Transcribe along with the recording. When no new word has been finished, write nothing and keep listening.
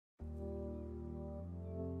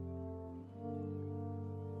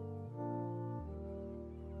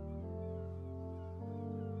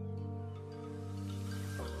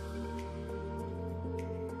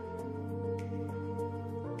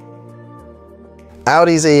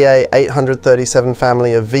Audi's EA837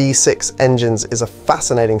 family of V6 engines is a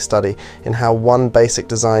fascinating study in how one basic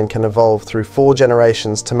design can evolve through 4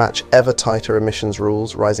 generations to match ever tighter emissions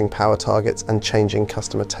rules, rising power targets, and changing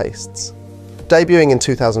customer tastes. Debuting in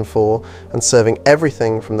 2004 and serving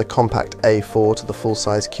everything from the compact A4 to the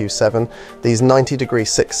full-size Q7, these 90-degree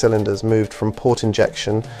 6-cylinders moved from port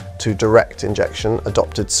injection to direct injection,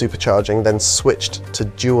 adopted supercharging, then switched to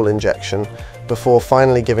dual injection, before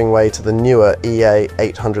finally giving way to the newer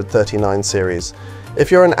EA839 series. If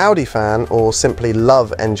you're an Audi fan or simply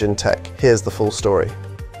love engine tech, here's the full story.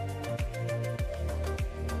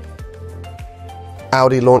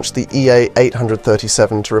 Audi launched the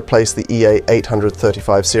EA837 to replace the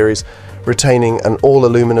EA835 series, retaining an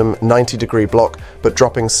all-aluminum 90-degree block but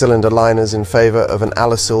dropping cylinder liners in favour of an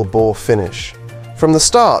Alisil bore finish. From the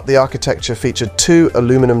start, the architecture featured 2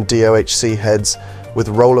 aluminum DOHC heads with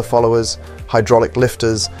roller followers, hydraulic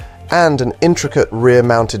lifters, and an intricate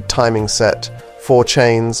rear-mounted timing set, 4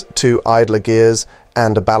 chains, 2 idler gears,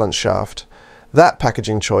 and a balance shaft. That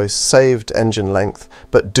packaging choice saved engine length,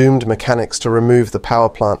 but doomed mechanics to remove the power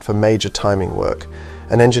plant for major timing work,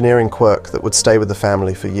 an engineering quirk that would stay with the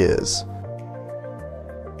family for years.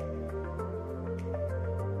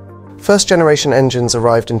 First-generation engines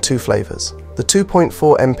arrived in 2 flavours, the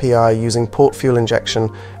 2.4 MPI using port fuel injection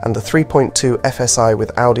and the 3.2 FSI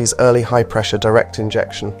with Audi's early high-pressure direct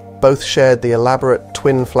injection. Both shared the elaborate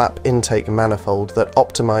twin-flap intake manifold that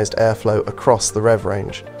optimised airflow across the rev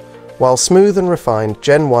range. While smooth and refined,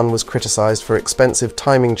 Gen 1 was criticised for expensive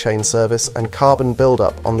timing chain service and carbon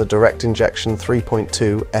buildup on the direct injection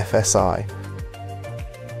 3.2 FSI.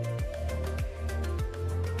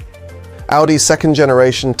 Audi's second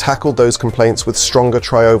generation tackled those complaints with stronger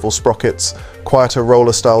trioval sprockets, quieter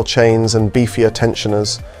roller-style chains and beefier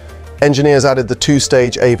tensioners. Engineers added the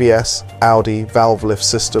 2-stage AVS, Audi valve lift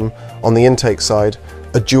system, on the intake side,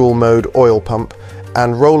 a dual-mode oil pump,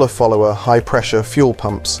 and roller-follower high-pressure fuel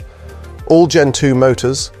pumps. All Gen 2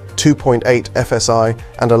 motors, 2.8 FSI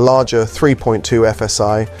and a larger 3.2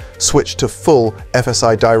 FSI, switched to full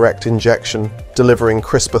FSI direct injection, delivering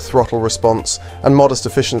crisper throttle response and modest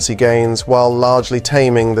efficiency gains while largely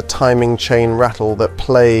taming the timing chain rattle that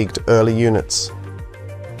plagued early units.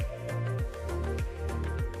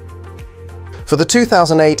 For the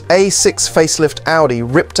 2008 A6 facelift, Audi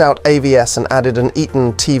ripped out AVS and added an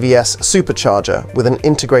Eaton TVS supercharger with an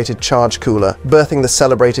integrated charge cooler, birthing the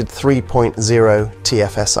celebrated 3.0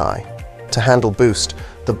 TFSI. To handle boost,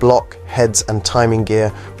 the block, heads and timing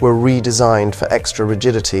gear were redesigned for extra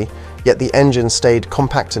rigidity, yet the engine stayed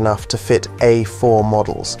compact enough to fit A4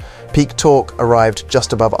 models. Peak torque arrived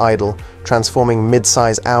just above idle, transforming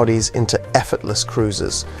mid-size Audis into effortless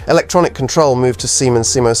cruisers. Electronic control moved to Siemens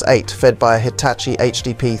CMOS 8, fed by a Hitachi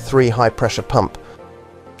HDP 3 high-pressure pump.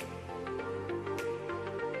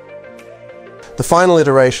 The final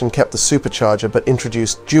iteration kept the supercharger but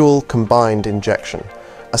introduced dual combined injection.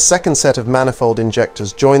 A second set of manifold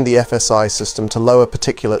injectors joined the FSI system to lower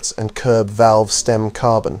particulates and curb valve stem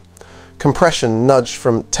carbon. Compression nudged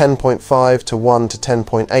from 10.5 to 1 to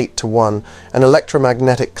 10.8 to 1, an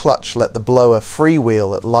electromagnetic clutch let the blower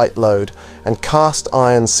freewheel at light load, and cast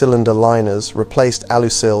iron cylinder liners replaced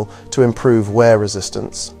Alisil to improve wear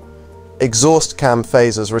resistance. Exhaust cam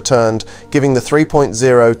phasers returned, giving the 3.0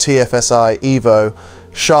 TFSI EVO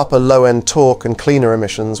sharper low-end torque and cleaner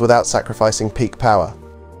emissions without sacrificing peak power.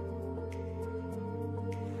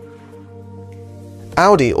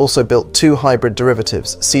 Audi also built 2 hybrid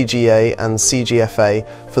derivatives, CGA and CGFA,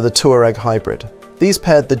 for the Touareg hybrid. These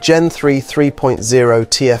paired the Gen 3 3.0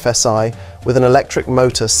 TFSI with an electric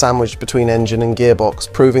motor sandwiched between engine and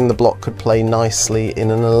gearbox, proving the block could play nicely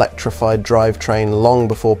in an electrified drivetrain long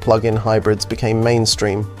before plug-in hybrids became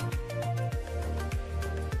mainstream.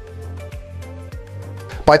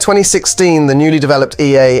 By 2016, the newly developed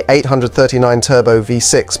EA839 Turbo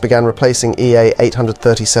V6 began replacing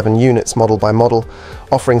EA837 units model by model,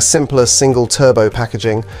 offering simpler single-turbo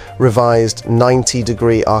packaging, revised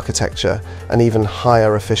 90-degree architecture, and even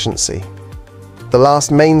higher efficiency. The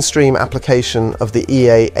last mainstream application of the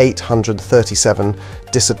EA837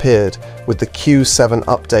 disappeared with the Q7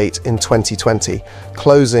 update in 2020,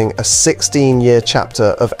 closing a 16-year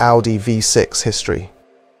chapter of Audi V6 history.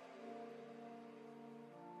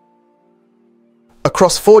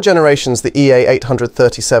 Across 4 generations, the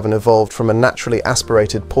EA837 evolved from a naturally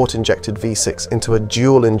aspirated port-injected V6 into a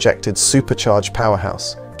dual-injected supercharged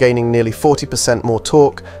powerhouse, gaining nearly 40% more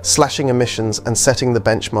torque, slashing emissions and setting the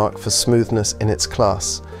benchmark for smoothness in its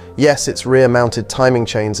class. Yes, its rear-mounted timing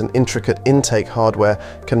chains and intricate intake hardware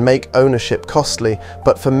can make ownership costly,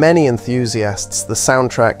 but for many enthusiasts, the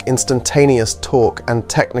soundtrack, instantaneous torque, and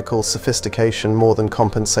technical sophistication more than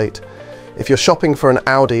compensate. If you're shopping for an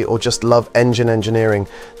Audi or just love engine engineering,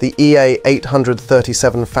 the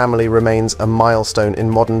EA837 family remains a milestone in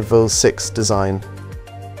modern V6 design.